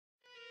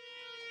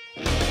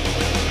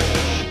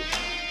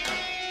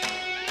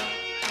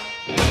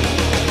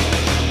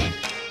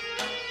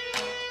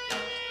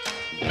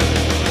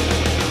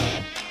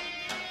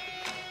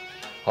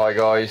Hi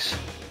guys,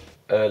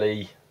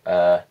 early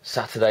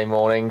Saturday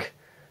morning,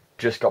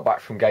 just got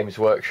back from Games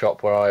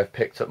Workshop where I have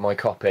picked up my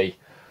copy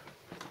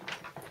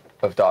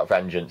of Dark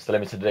Vengeance, the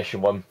limited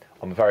edition one.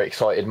 I'm a very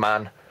excited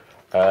man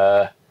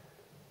because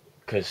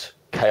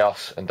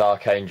Chaos and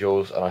Dark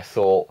Angels, and I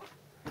thought,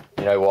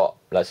 you know what,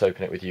 let's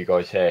open it with you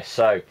guys here.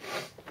 So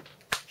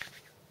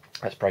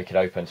let's break it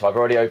open. So I've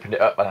already opened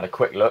it up and had a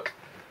quick look,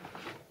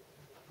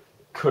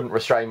 couldn't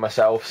restrain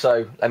myself,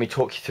 so let me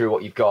talk you through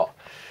what you've got.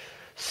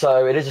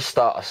 So it is a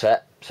starter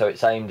set, so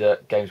it's aimed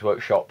at Games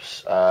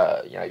Workshop's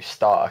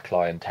starter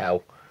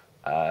clientele,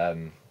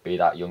 be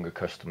that younger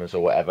customers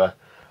or whatever.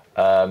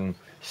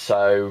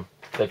 So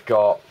they've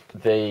got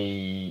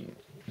the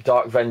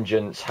Dark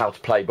Vengeance How to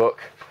Play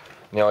book.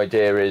 And the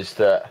idea is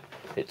that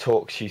it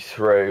talks you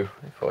through,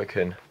 if I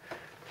can,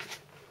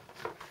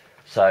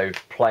 so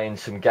playing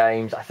some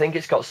games. I think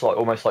it's got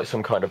almost like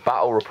some kind of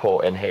battle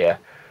report in here,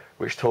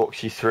 which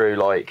talks you through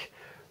like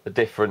the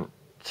different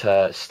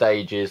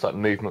stages, like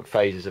movement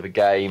phases of a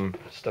game,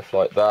 stuff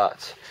like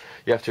that.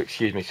 You have to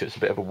excuse me, so it's a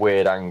bit of a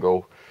weird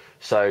angle.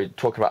 So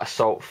talking about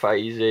assault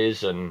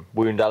phases and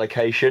wound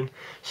allocation.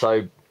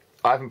 So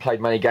I haven't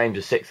played many games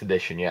of 6th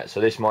edition yet, so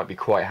this might be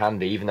quite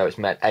handy, even though it's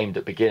aimed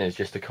at beginners,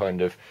 just to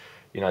kind of,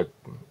 you know,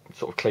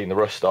 sort of clean the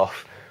rust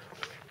off.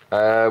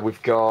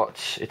 We've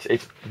got,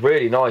 it's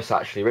really nice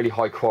actually, really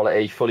high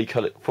quality,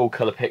 full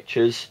colour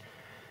pictures.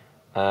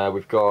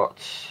 We've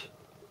got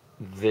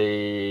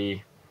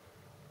the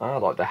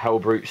like the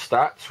Hellbrute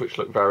stats, which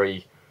look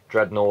very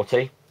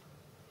dreadnoughty,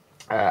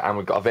 and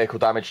we've got a vehicle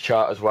damage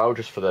chart as well,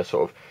 just for the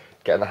sort of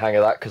getting the hang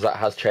of that, because that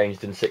has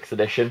changed in 6th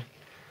edition.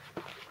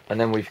 And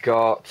then we've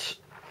got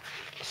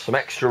some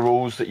extra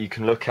rules that you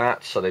can look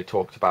at. So they've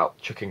talked about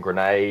chucking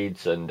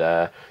grenades and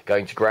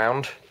going to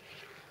ground,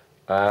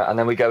 and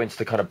then we go into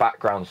the kind of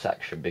background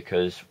section,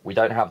 because we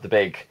don't have the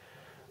big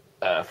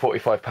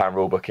 £45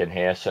 rulebook in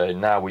here. So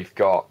now we've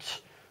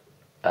got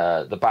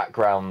the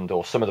background,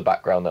 or some of the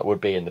background that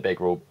would be in the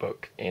big rule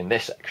book in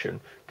this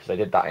section, because they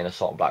did that in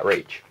Assault and Black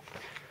Reach.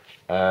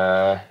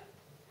 So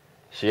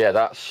yeah,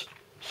 that's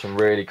some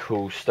really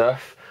cool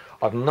stuff.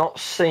 I've not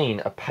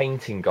seen a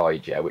painting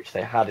guide yet, which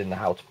they had in the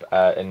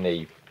in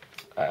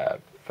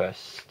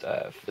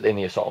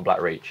the Assault and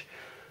Black Reach.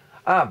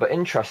 But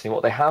interesting,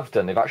 what they have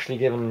done, they've actually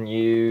given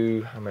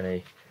you, how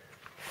many?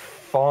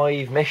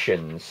 5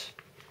 missions,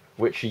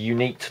 which are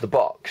unique to the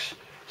box.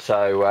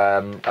 So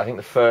I think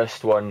the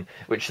first one,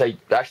 which they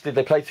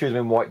played through them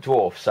in White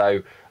Dwarf.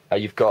 So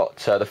you've got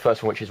the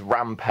first one, which is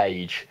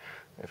Rampage.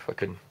 If I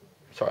can,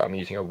 sorry, I'm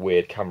using a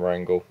weird camera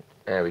angle.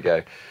 There we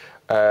go.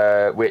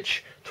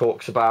 Which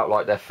talks about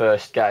like their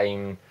first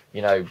game.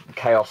 You know,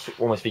 Chaos,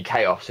 almost be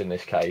Chaos in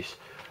this case,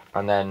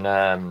 and then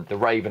the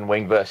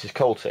Ravenwing versus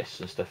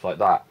Cultists and stuff like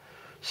that.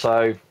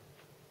 So,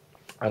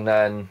 and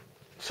then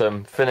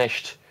some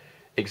finished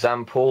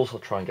examples. I'll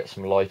try and get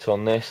some light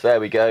on this. There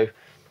we go.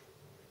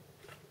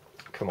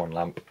 Come on,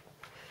 lamp.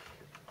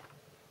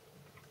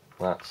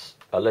 That's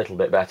a little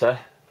bit better.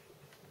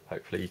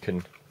 Hopefully you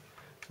can...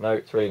 No,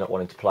 it's really not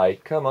wanting to play.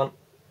 Come on.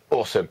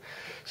 Awesome.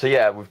 So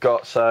yeah, we've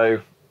got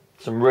some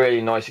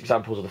really nice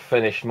examples of the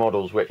finished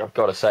models, which I've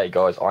got to say,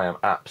 guys, I am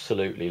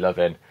absolutely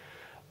loving.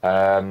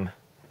 Again,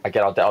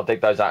 I'll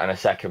dig those out in a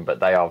second, but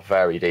they are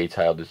very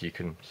detailed, as you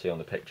can see on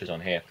the pictures on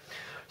here.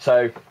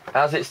 So,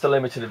 as it's the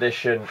limited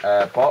edition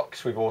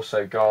box, we've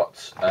also got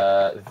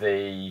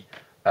the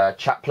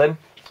Chaplain,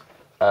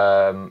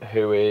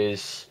 who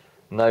is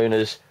known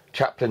as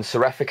Chaplain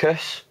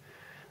Sereficus.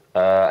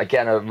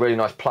 Again, a really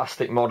nice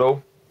plastic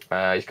model.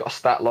 He's got a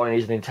stat line.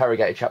 He's an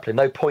interrogator chaplain.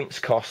 No points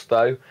cost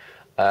though.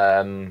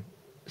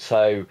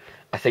 So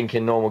I think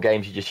in normal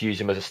games you just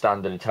use him as a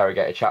standard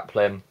interrogator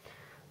chaplain.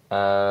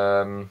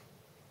 Normally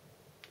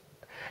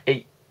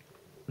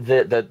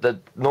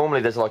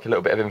there's like a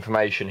little bit of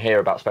information here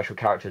about special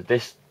characters.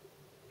 This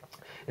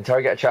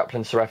interrogator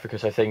chaplain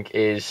Sereficus, I think,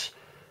 is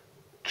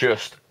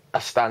just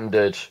a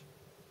standard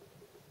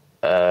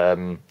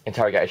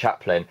interrogator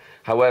chaplain.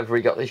 However,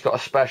 he's got a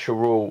special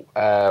rule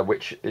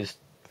which is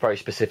very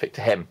specific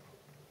to him,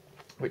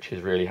 which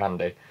is really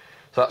handy.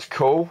 So that's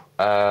cool,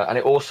 and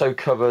it also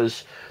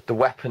covers the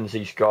weapons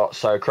he's got.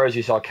 So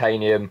Crozius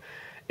Arcanium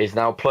is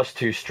now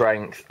 +2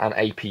 strength and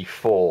AP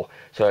 4.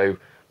 So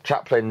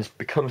chaplains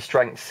become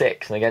strength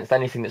 6, and against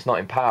anything that's not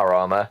in power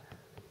armor,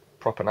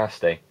 proper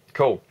nasty.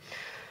 Cool.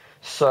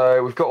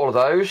 So we've got all of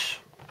those.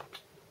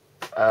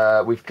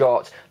 We've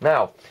got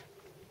now.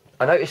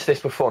 I noticed this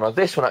before. Now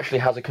this one actually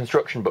has a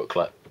construction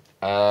booklet.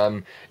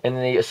 In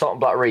the Assault and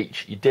Black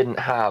Reach, you didn't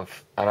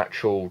have an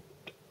actual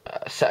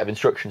set of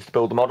instructions to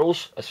build the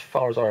models, as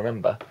far as I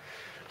remember.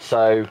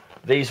 So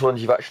these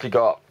ones, you've actually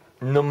got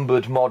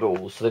numbered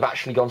models. So they've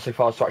actually gone so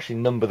far as to actually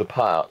number the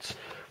parts,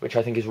 which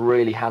I think is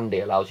really handy.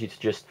 Allows you to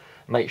just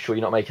make sure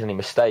you're not making any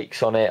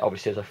mistakes on it.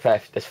 Obviously,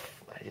 there's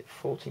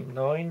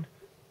 49.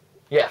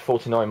 Yeah,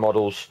 49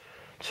 models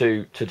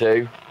to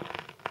do.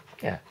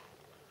 Yeah.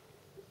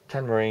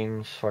 10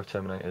 Marines, 5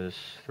 Terminators,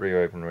 3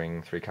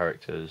 Ravenwing, 3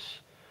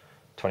 characters,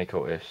 20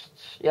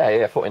 Cultists.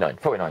 Yeah,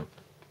 49.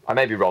 I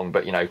may be wrong,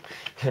 but, you know,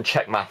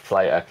 check maths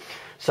later.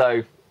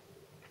 So,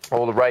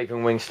 all the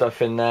Raven Wing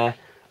stuff in there,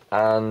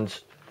 and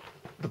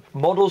the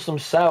models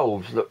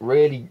themselves look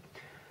really,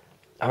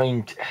 I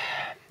mean,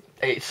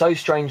 it's so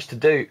strange to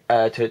do,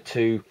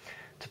 to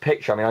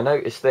picture. I mean, I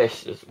noticed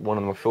this as one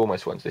of my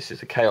foremost ones. This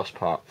is a Chaos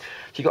part. So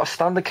you've got a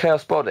standard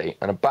Chaos body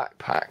and a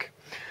backpack,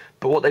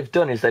 but what they've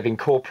done is they've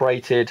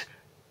incorporated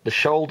the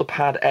shoulder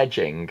pad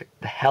edging,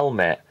 the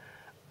helmet,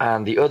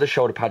 and the other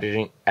shoulder pad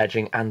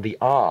edging, and the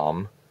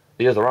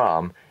other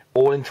arm,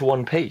 all into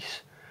one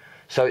piece.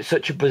 So it's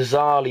such a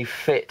bizarrely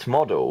fit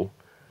model,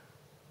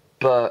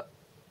 but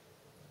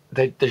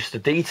just the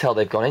detail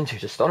they've gone into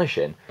is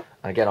astonishing.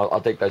 And again, I'll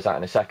dig those out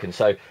in a second.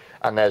 So,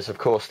 and there's of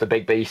course the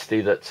big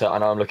beastie that I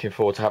know I'm looking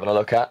forward to having a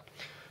look at.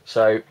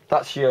 So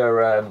that's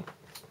your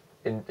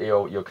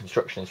your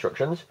construction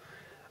instructions.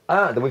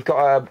 Then we've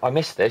got, I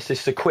missed this.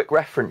 This is a quick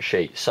reference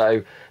sheet.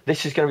 So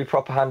this is going to be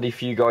proper handy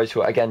for you guys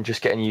who are, again,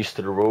 just getting used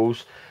to the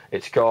rules.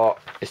 It's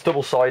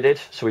double-sided.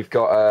 So we've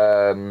got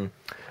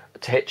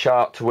to hit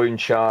chart, to wound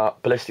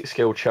chart, ballistic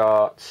skill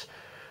charts,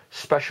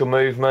 special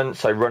movement,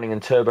 so running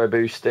and turbo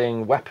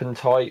boosting, weapon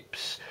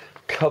types,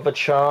 cover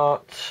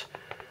chart,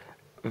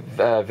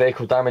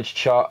 vehicle damage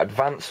chart,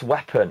 advanced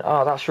weapon.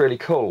 Oh, that's really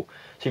cool.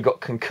 So you've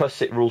got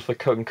concussive, rules for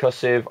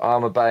concussive,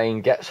 armor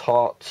bane, gets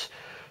hot,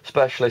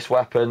 specialist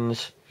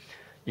weapons.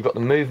 You've got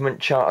the movement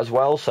chart as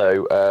well,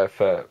 so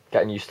for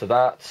getting used to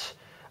that,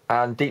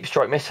 and deep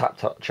strike mishap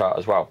chart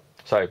as well.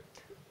 So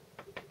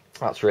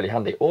that's really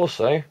handy.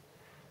 Also,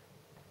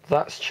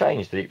 that's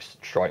changed, the deep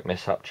strike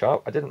mishap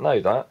chart. I didn't know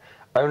that.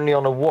 Only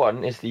on a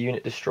 1 is the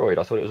unit destroyed.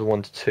 I thought it was a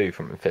 1 to 2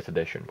 from 5th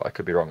edition, but I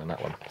could be wrong on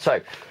that one.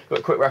 So, got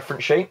a quick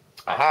reference sheet.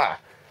 Aha!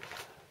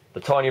 The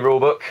tiny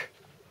rulebook.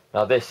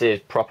 Now this is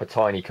proper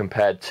tiny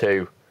compared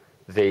to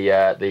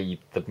the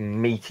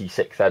meaty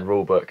 6th ed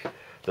rulebook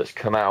that's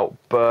come out,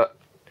 but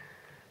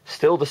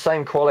still the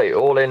same quality,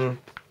 all in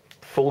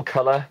full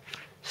colour,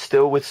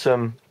 still with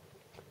some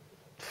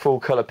full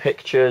colour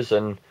pictures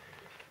and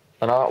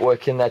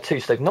artwork in there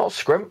too. So they've not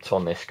scrimped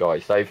on this,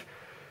 guys.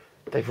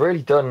 They've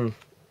really done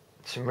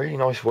some really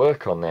nice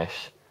work on this,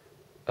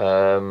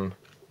 and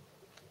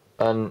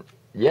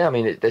yeah, I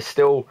mean there's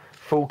still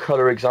full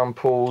colour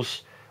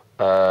examples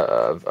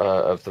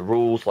of the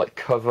rules, like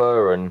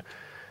cover, and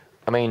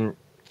I mean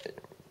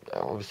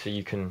obviously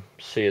you can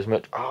see as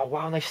much. Oh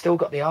wow, and they've still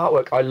got the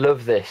artwork. I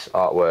love this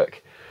artwork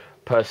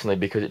personally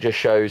because it just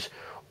shows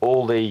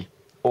all the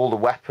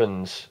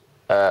weapons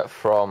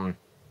from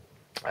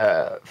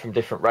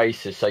different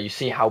races. So you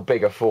see how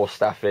big a force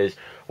staff is,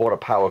 what a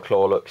power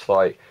claw looks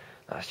like.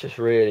 That's just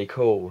really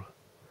cool.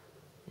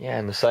 Yeah,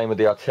 and the same with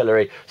the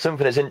artillery.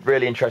 Something that's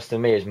really interesting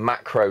to me is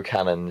macro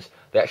cannons.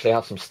 They actually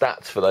have some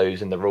stats for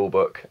those in the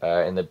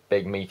rulebook, in the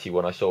big meaty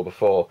one I saw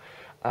before.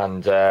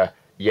 And yeah,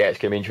 it's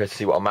going to be interesting to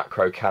see what a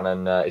macro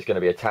cannon is going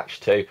to be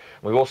attached to. And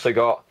we've also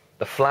got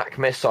the flak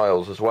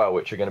missiles as well,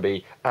 which are going to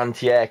be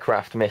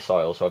anti-aircraft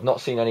missiles. So I've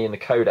not seen any in the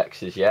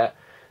codexes yet,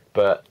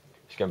 but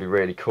it's going to be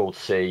really cool to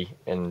see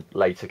in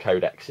later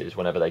codexes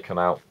whenever they come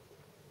out.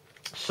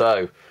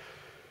 So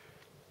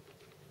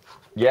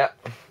yeah,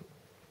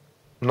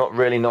 not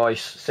really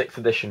nice 6th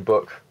edition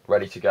book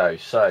ready to go.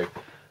 So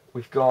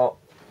we've got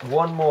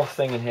one more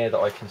thing in here that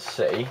I can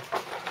see,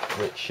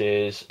 which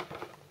is,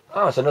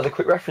 oh, it's another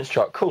quick reference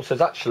chart. Cool. So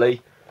there's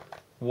actually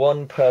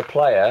 1 per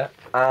player,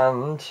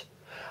 and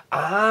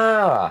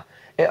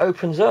it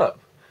opens up.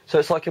 So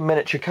it's like a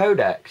miniature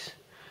codex.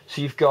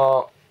 So you've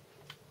got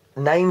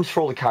names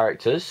for all the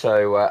characters,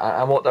 so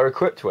and what they're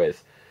equipped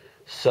with.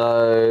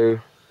 So,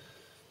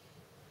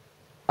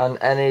 and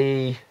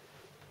any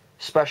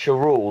special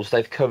rules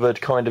they've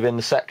covered kind of in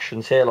the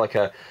sections here, like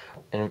an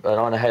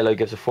Iron Halo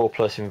gives a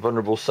 4+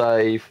 invulnerable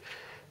save.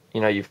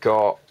 You know, you've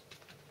got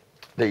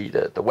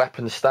the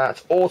weapon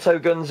stats. Auto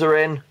guns are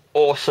in.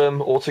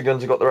 Awesome. Auto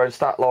guns have got their own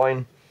stat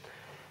line.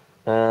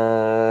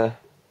 Let's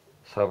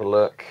have a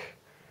look.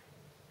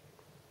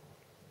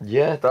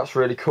 Yeah, that's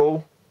really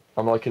cool.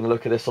 I'm liking the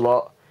look of this a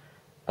lot.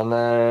 And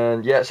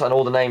then, yeah, so and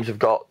all the names have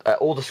got,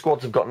 all the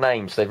squads have got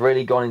names. They've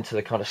really gone into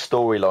the kind of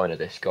storyline of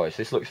this, guys.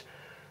 This looks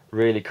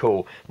really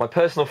cool. My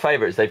personal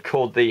favourite is they've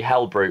called the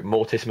Hellbrute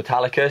Mortis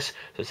Metallicus,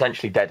 so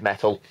essentially dead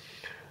metal,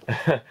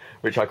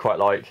 which I quite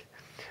like.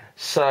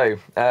 So,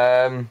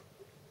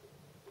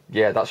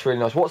 yeah, that's really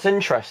nice. What's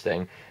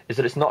interesting is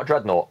that it's not a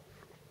Dreadnought.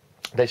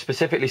 They've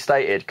specifically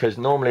stated, because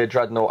normally a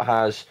Dreadnought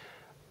has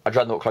a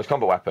Dreadnought close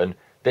combat weapon,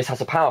 this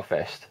has a Power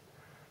Fist.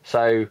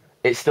 So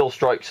it still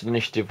strikes at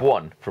initiative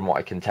 1, from what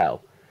I can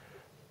tell.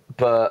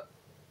 But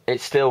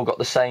it's still got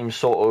the same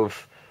sort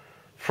of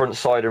front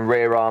side and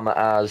rear armour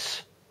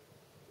as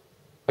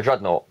a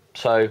Dreadnought.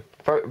 So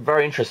very,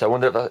 very interesting. I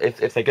wonder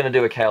if they're going to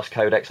do a Chaos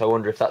Codex, I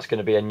wonder if that's going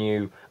to be a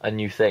new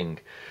thing.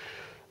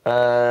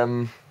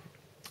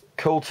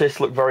 Cultists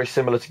look very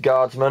similar to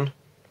Guardsmen,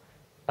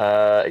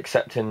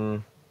 except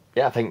in,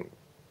 yeah, I think,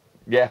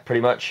 yeah,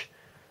 pretty much.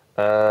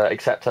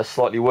 Except a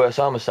slightly worse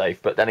armour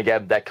save, but then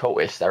again, they're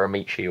cultists, they're a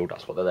meat shield,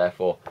 that's what they're there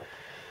for.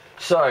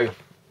 So,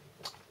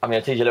 I'm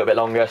going to tease you a little bit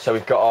longer. So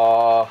we've got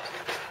our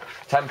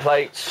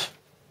templates,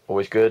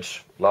 always good,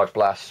 large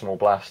blast, small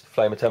blast,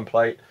 flamer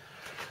template.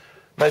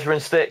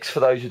 Measuring sticks for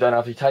those who don't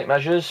have any tape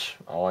measures.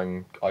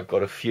 I've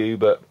got a few,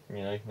 but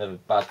you know, never a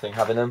bad thing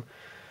having them.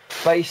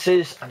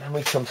 Bases, and then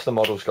we come to the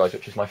models, guys,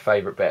 which is my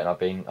favourite bit, and I've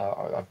been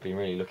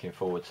really looking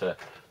forward to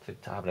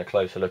having a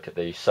closer look at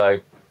these. So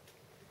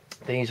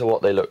these are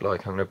what they look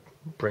like. I'm going to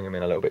bring them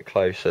in a little bit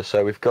closer.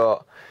 So we've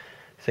got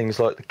things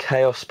like the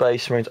Chaos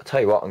Space Marines. I'll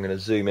tell you what, I'm going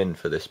to zoom in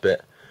for this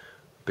bit.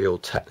 Be all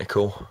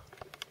technical.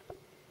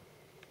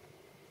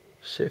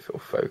 See if it'll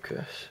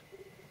focus.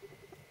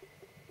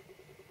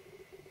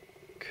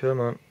 Come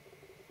on.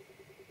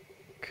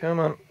 Come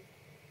on.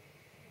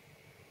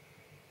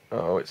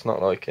 Oh, it's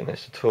not liking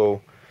this at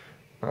all.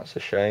 That's a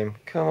shame.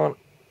 Come on.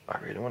 I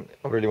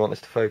really want this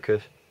to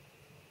focus.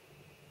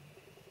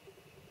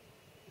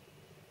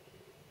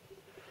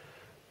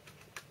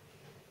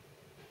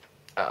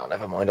 Oh,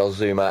 never mind. I'll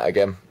zoom out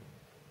again.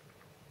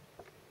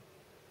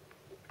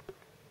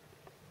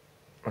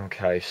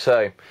 Okay,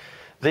 so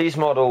these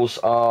models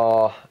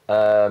are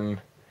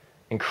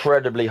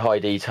incredibly high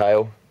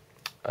detail.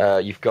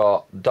 You've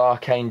got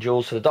Dark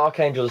Angels. So the Dark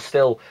Angels are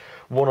still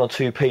 1 or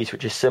 2 piece,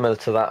 which is similar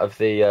to that of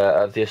the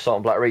Assault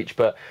on Black Reach,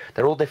 but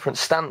they're all different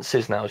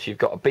stances now. So you've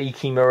got a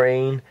Beaky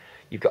Marine,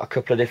 you've got a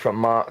couple of different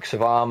marks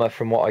of armour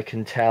from what I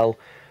can tell,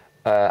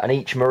 and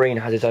each Marine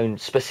has its own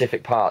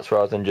specific parts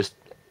rather than just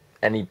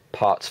any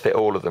parts fit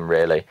all of them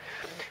really.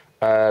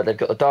 They've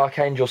got the Dark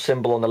Angel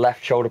symbol on the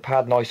left shoulder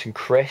pad, nice and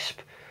crisp.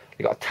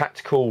 They've got a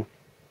tactical,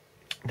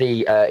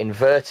 the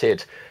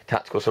inverted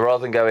tactical, so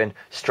rather than going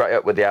straight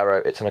up with the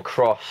arrow, it's an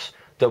across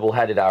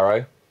double-headed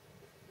arrow.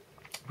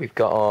 We've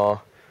got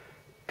our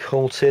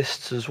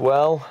cultists as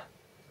well.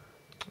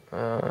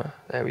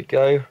 There we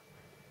go.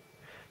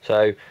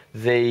 So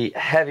the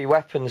heavy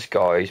weapons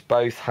guys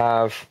both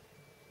have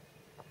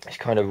this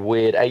kind of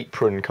weird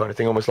apron kind of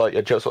thing, almost like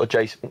a sort of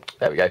Jason.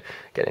 There we go.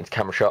 Get into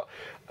camera shot.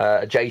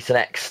 A Jason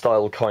X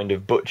style kind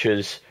of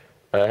butcher's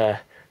apron.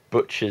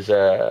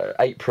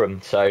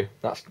 So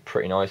that's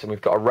pretty nice. And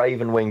we've got a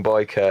Ravenwing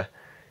biker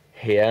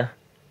here.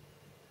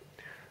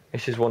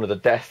 This is one of the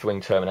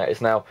Deathwing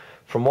Terminators. Now,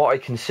 from what I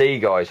can see,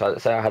 guys,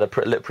 I had a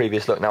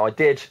previous look. Now, I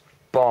did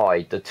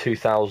buy the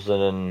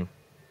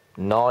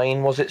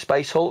 2009, was it,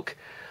 Space Hulk?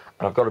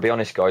 And I've got to be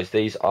honest, guys,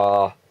 these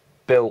are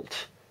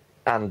built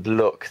and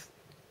look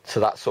to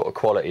that sort of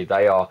quality.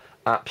 They are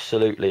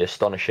absolutely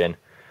astonishing.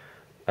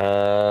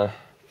 There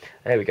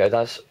we go. Do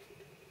you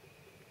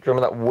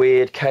remember that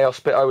weird chaos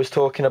bit I was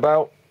talking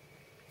about?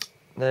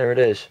 There it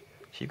is. So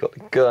you've got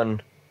the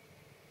gun,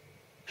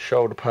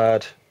 shoulder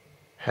pad,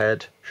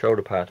 head,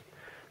 shoulder pad.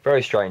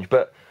 Very strange,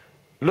 but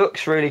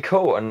looks really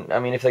cool. And I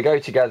mean, if they go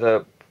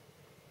together,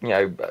 you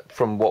know,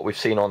 from what we've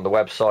seen on the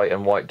website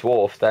and White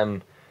Dwarf,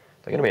 then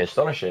they're going to be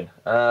astonishing.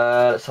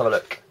 Let's have a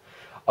look.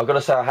 I've got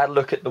to say, I had a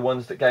look at the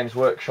ones that Games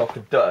Workshop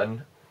had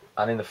done,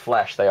 and in the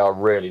flesh they are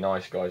really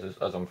nice, guys,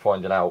 as I'm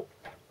finding out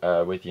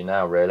with you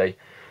now, really.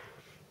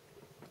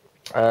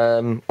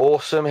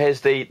 Awesome.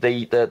 Here's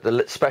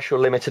the special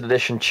limited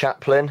edition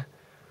Chaplain.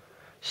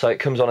 So it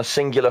comes on a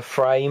singular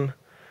frame.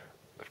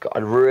 We've got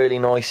a really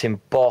nice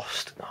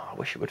embossed. Oh, I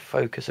wish it would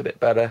focus a bit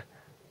better.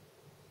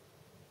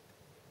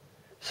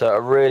 So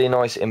a really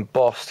nice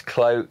embossed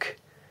cloak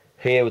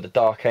here with the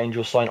Dark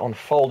Angel sign on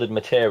folded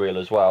material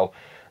as well.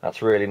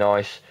 That's really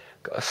nice.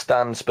 Got a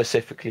stand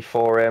specifically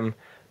for him.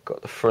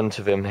 Got the front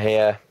of him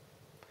here.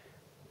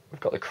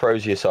 We've got the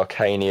Crozius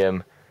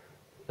Arcanium,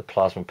 the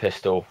plasma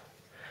pistol,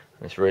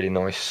 and this really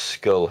nice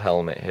skull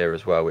helmet here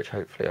as well, which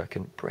hopefully I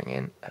can bring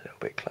in a little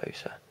bit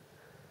closer.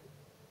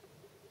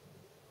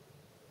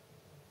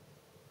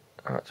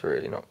 That's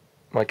really not...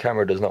 My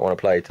camera does not want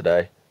to play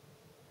today.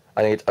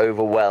 I think it's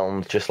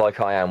overwhelmed, just like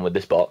I am with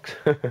this box.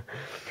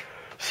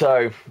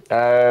 So,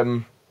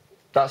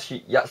 that's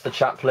the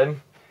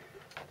Chaplain.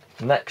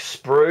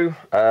 Next sprue.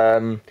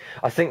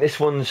 I think this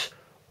one's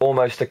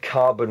almost a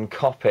carbon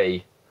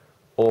copy,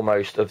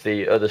 almost, of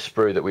the other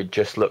sprue that we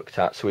just looked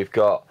at. So we've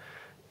got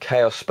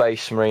Chaos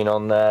Space Marine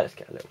on there. Let's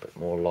get a little bit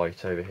more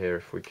light over here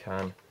if we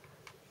can.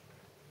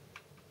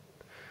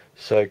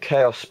 So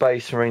Chaos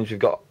Space Marines, we've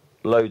got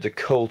loads of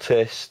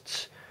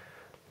cultists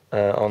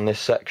on this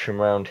section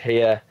round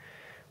here.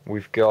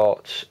 We've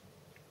got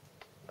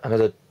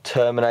another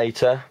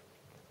Terminator.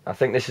 I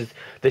think this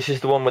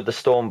is the one with the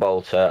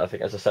Stormbolter. I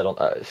think, as I said,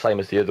 same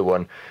as the other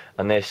one.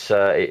 And this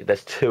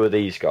there's 2 of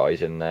these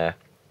guys in there.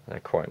 They're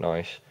quite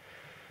nice.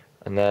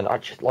 And then I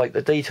just like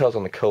the details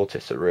on the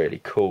cultists are really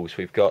cool. So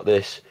we've got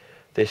this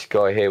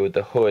guy here with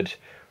the hood,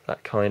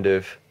 that kind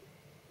of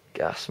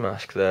gas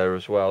mask there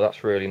as well.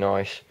 That's really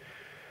nice.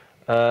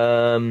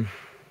 Let's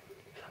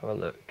have a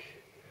look.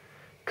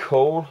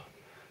 Cool.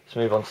 Let's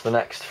move on to the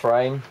next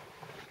frame.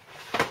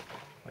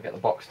 I get the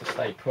box to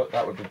stay put,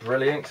 that would be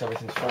brilliant because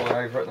everything's falling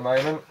over at the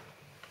moment.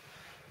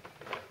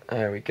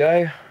 There we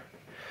go.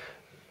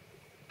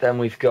 Then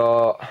we've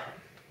got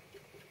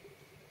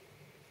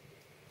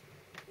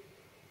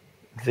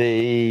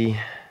the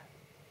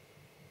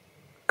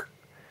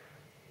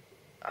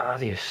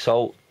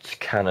assault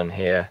cannon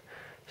here.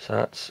 So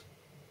that's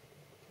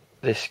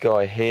this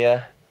guy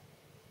here.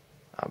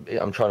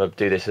 I'm trying to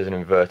do this as an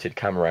inverted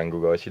camera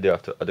angle, guys. You do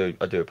have to.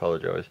 I do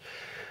apologise.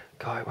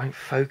 God, it won't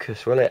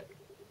focus, will it?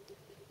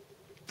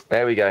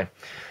 There we go.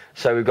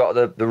 So we've got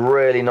the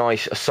really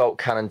nice assault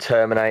cannon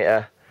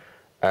Terminator.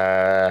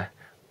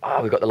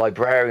 We've got the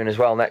librarian as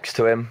well next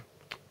to him.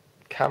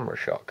 Camera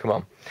shot, come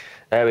on.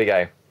 There we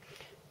go.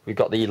 We've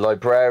got the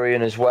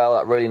librarian as well,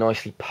 that really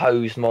nicely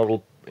posed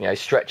model, you know,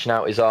 stretching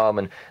out his arm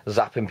and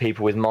zapping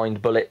people with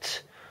mind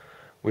bullets.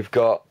 We've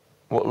got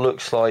what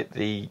looks like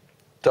the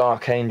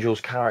Dark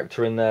Angels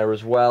character in there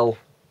as well.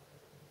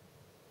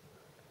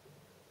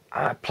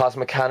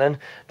 Plasma cannon.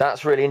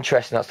 That's really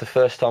interesting. That's the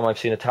first time I've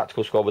seen a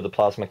tactical squad with a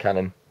plasma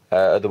cannon.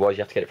 Otherwise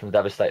you have to get it from the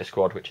Devastator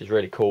squad, which is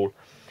really cool.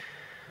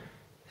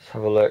 Let's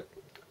have a look.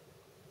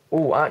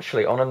 Oh,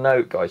 actually, on a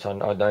note, guys, I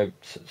know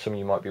some of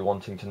you might be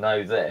wanting to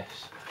know this.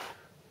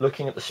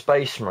 Looking at the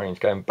Space Marines,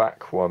 going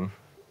back one,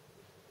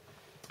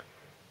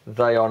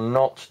 they are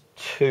not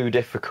too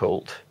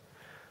difficult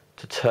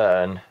to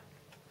turn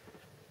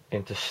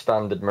into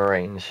standard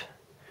Marines.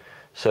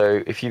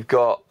 So if you've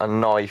got a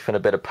knife and a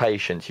bit of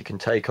patience, you can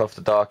take off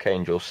the Dark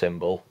Angel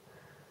symbol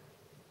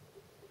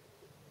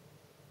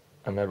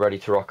and they're ready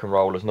to rock and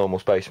roll as normal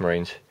Space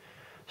Marines.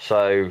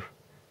 So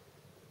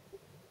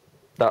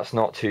that's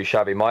not too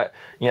shabby.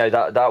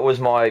 That was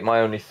my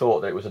only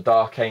thought, that it was a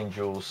Dark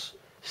Angels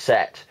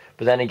set.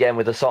 But then again,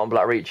 with Assault on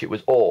Black Reach, it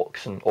was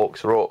orcs, and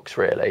orcs are orcs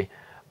really.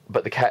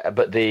 But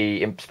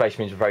the Space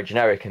Marines were very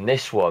generic. And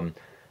this one,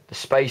 the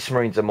Space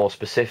Marines are more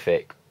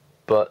specific,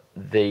 but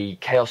the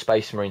Chaos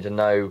Space Marines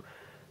are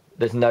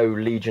there's no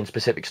Legion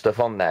specific stuff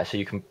on there, so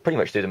you can pretty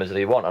much do them as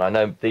you want. And I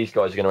know these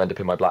guys are going to end up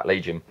in my Black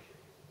Legion.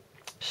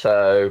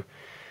 So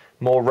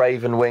more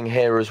Raven Wing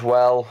here as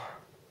well.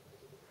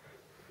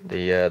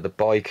 The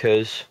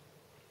bikers.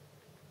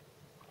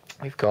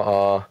 We've got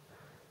our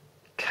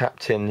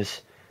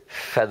captain's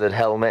feathered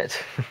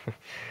helmet.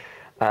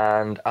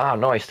 And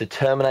nice, the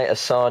Terminator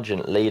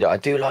Sergeant Leader. I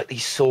do like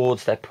these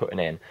swords they're putting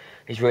in.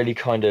 These really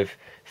kind of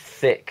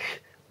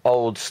thick,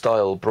 old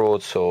style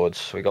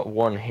broadswords. We got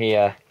one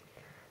here,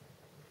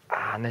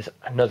 and there's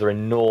another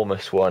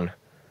enormous one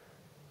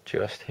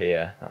just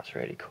here. That's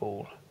really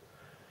cool.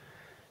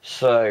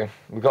 So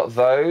we've got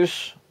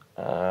those.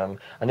 And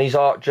these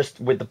are, just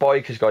with the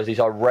bikers, guys, these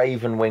are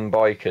Raven Wing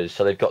bikers.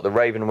 So they've got the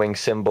Raven Wing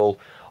symbol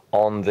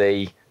on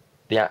the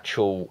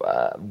actual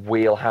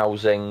wheel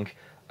housing,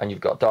 and you've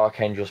got Dark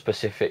Angel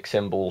specific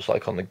symbols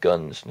like on the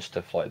guns and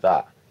stuff like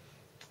that.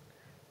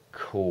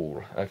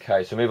 Cool.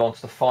 Okay, so move on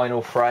to the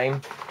final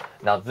frame.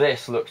 Now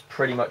this looks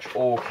pretty much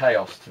all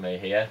Chaos to me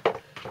here.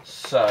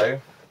 So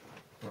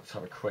let's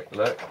have a quick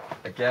look.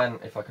 Again,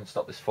 if I can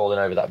stop this falling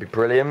over, that'd be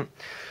brilliant.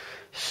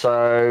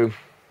 So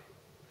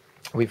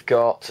we've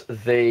got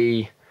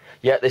this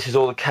is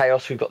all the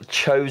Chaos. We've got the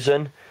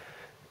Chosen.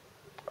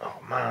 Oh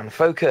man,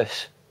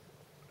 focus.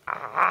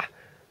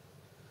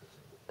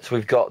 So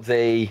we've got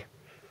the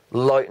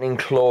Lightning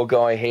Claw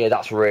guy here.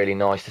 That's really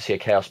nice to see a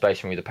Chaos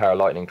Space Marine with a pair of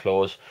Lightning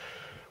Claws.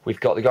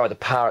 We've got the guy with the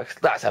Power Axe.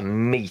 That's a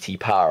meaty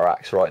Power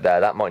Axe right there.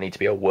 That might need to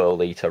be a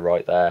World Eater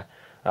right there.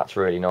 That's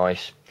really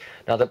nice.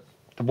 Now the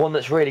one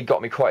that's really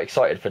got me quite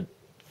excited for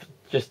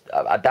just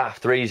a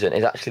daft reason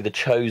is actually the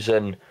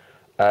Chosen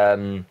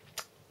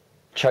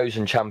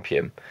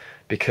Champion,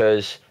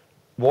 because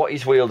what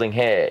he's wielding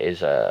here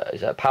is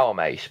a Power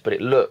Mace, but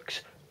it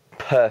looks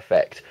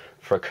perfect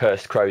for a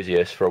Cursed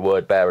Crozius, for a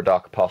Word Bearer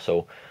Dark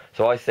Apostle.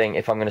 So I think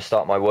if I'm going to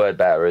start my Word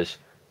Bearers,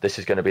 this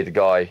is going to be the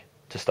guy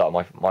to start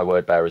my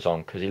Word Bearers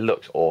on, because he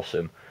looks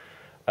awesome.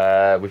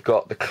 We've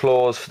got the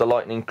claws for the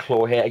Lightning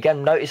Claw here.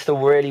 Again, notice the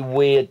really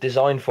weird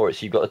design for it.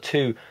 So you've got the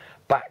two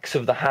backs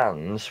of the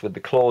hands with the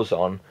claws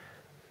on,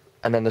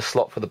 and then the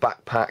slot for the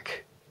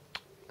backpack.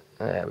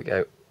 There we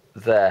go.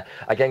 There.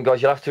 Again,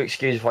 guys, you'll have to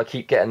excuse if I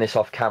keep getting this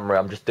off camera.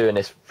 I'm just doing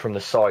this from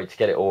the side to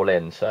get it all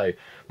in, so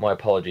my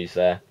apologies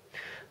there.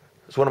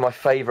 It's one of my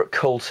favourite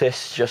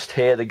cultists just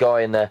here, the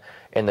guy in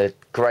the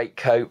great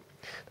coat.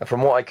 Now,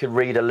 from what I could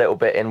read a little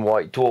bit in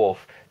White Dwarf,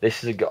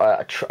 this is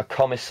a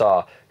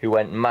commissar who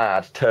went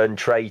mad, turned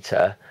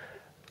traitor,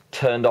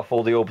 turned off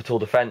all the orbital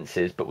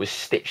defences, but was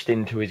stitched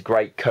into his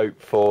great coat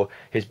for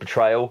his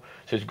betrayal.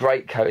 So his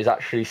great coat is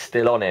actually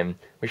still on him,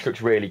 which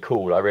looks really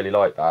cool. I really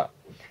like that.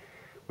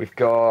 We've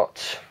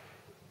got...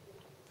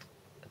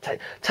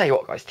 Tell you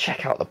what, guys,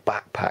 check out the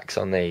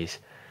backpacks on these.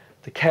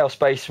 The Chaos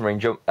Space Marine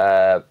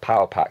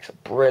power packs are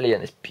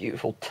brilliant. This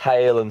beautiful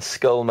tail and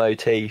skull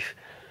motif.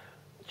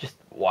 Just,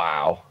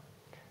 wow.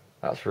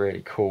 That's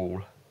really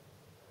cool.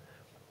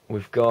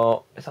 We've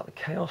got... Is that the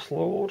Chaos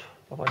Lord?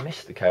 Have I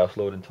missed the Chaos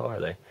Lord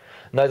entirely?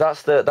 No, that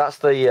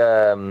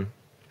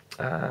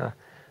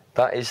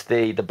is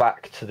the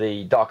back to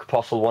the Dark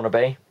Apostle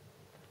wannabe.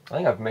 I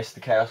think I've missed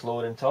the Chaos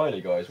Lord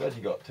entirely, guys. Where's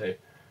he got to?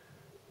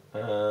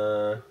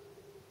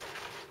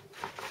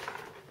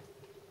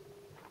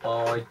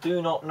 I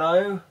do not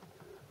know,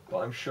 but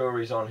I'm sure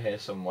he's on here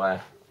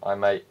somewhere. Oh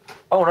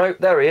no,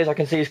 there he is. I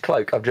can see his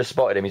cloak. I've just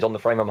spotted him. He's on the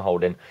frame I'm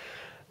holding.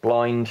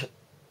 Blind.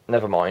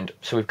 Never mind.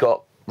 So we've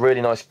got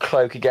really nice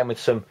cloak again with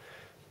some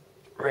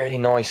really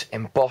nice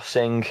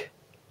embossing.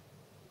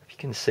 If you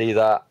can see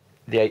that.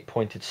 the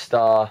 8-pointed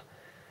star.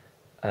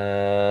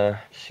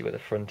 See where the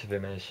front of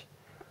him is.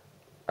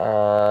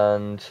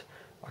 And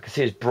I can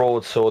see his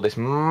broadsword, this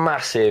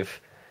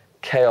massive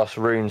Chaos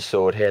Rune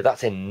sword here.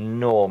 That's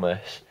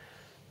enormous.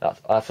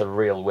 That's a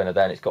real winner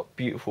then. It's got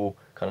beautiful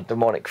kind of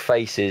demonic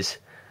faces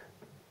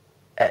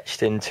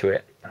etched into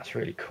it. That's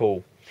really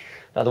cool.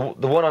 Now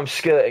the one I'm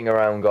skirting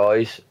around,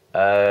 guys,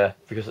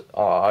 because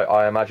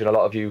I imagine a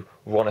lot of you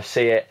want to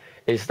see it,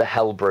 is the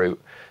Hellbrute.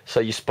 So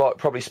you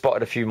probably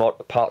spotted a few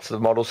parts of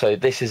the model. So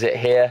this is it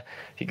here.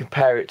 If you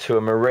compare it to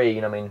a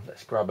Marine, I mean,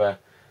 let's grab a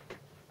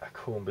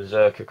Khorne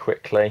Berserker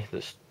quickly.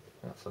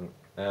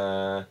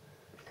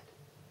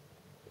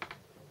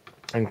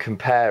 And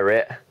compare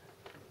it.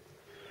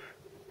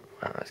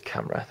 Oh, that's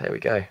camera. There we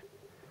go.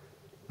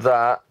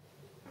 That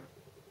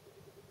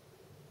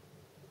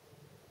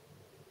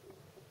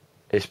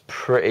is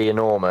pretty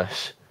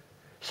enormous.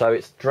 So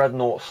it's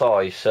Dreadnought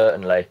size,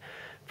 certainly.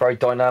 Very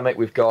dynamic.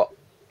 We've got,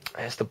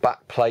 there's the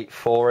back plate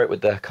for it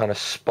with the kind of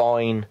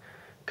spine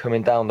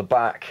coming down the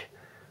back.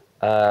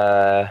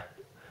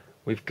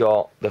 We've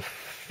got the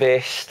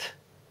fist,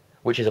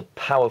 which is a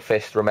power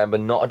fist, remember,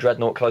 not a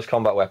Dreadnought close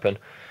combat weapon.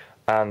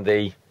 And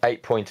the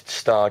 8-pointed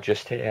star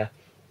just here.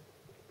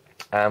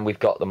 And we've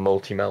got the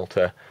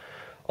multi-melter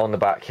on the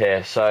back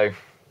here. So,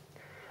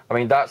 I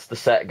mean, that's the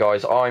set,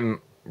 guys.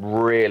 I'm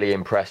really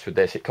impressed with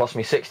this. It cost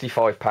me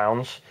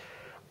 £65.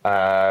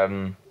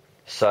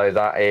 So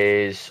that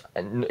is,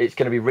 it's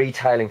going to be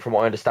retailing, from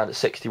what I understand, at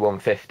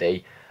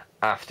 £61.50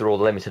 after all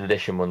the limited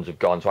edition ones have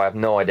gone. So I have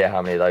no idea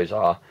how many of those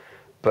are.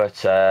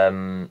 But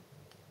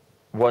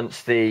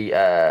once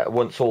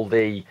all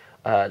the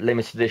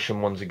limited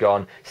edition ones are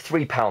gone, it's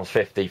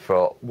 £3.50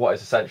 for what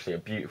is essentially a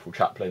beautiful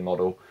Chaplain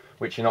model,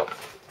 which you're not,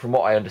 from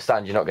what I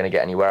understand, you're not going to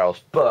get anywhere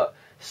else. But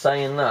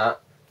saying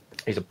that,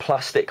 he's a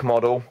plastic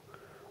model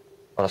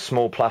on a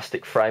small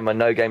plastic frame. I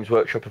know Games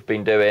Workshop have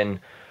been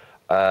doing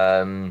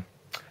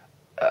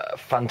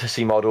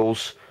fantasy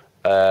models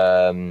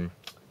in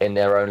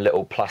their own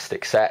little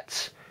plastic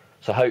sets.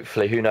 So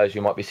hopefully, who knows,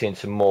 we might be seeing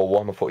some more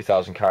Warhammer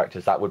 40,000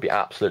 characters. That would be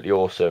absolutely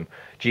awesome.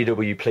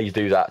 GW, please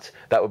do that.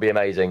 That would be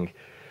amazing.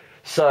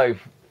 So,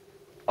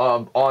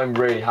 I'm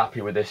really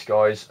happy with this,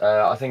 guys.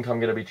 I think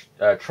I'm going to be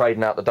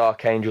trading out the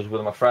Dark Angels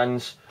with my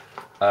friends.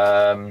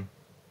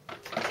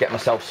 Get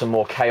myself some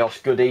more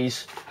Chaos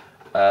goodies.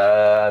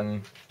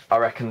 I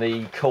reckon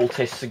the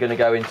Cultists are going to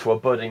go into a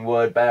budding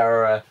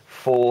Wordbearer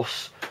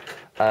force.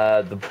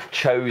 The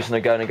Chosen are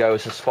going to go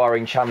as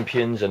aspiring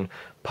champions, and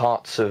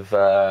parts of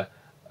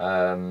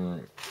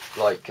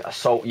like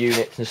assault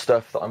units and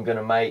stuff that I'm going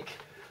to make.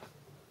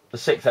 The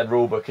 6th Ed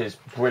rulebook is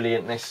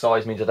brilliant. This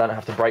size means I don't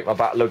have to break my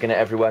back lugging it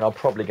everywhere, and I'm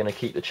probably going to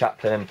keep the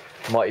Chaplain and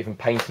might even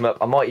paint them up.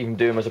 I might even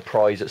do them as a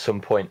prize at some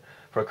point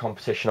for a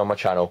competition on my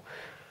channel.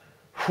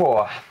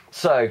 Whew.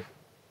 So,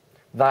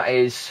 that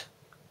is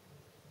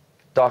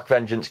Dark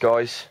Vengeance,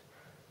 guys.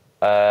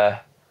 I'm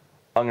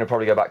going to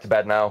probably go back to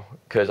bed now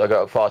because I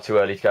got up far too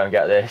early to go and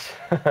get this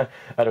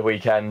at a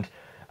weekend.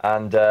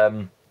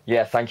 And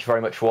yeah, thank you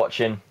very much for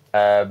watching.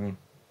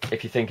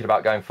 If you're thinking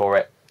about going for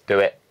it, do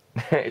it.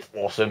 It's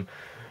awesome.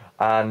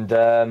 And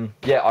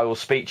yeah, I will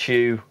speak to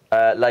you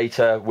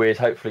later with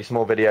hopefully some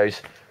more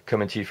videos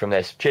coming to you from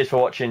this. Cheers for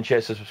watching,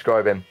 cheers for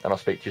subscribing, and I'll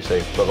speak to you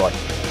soon. Bye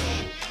bye.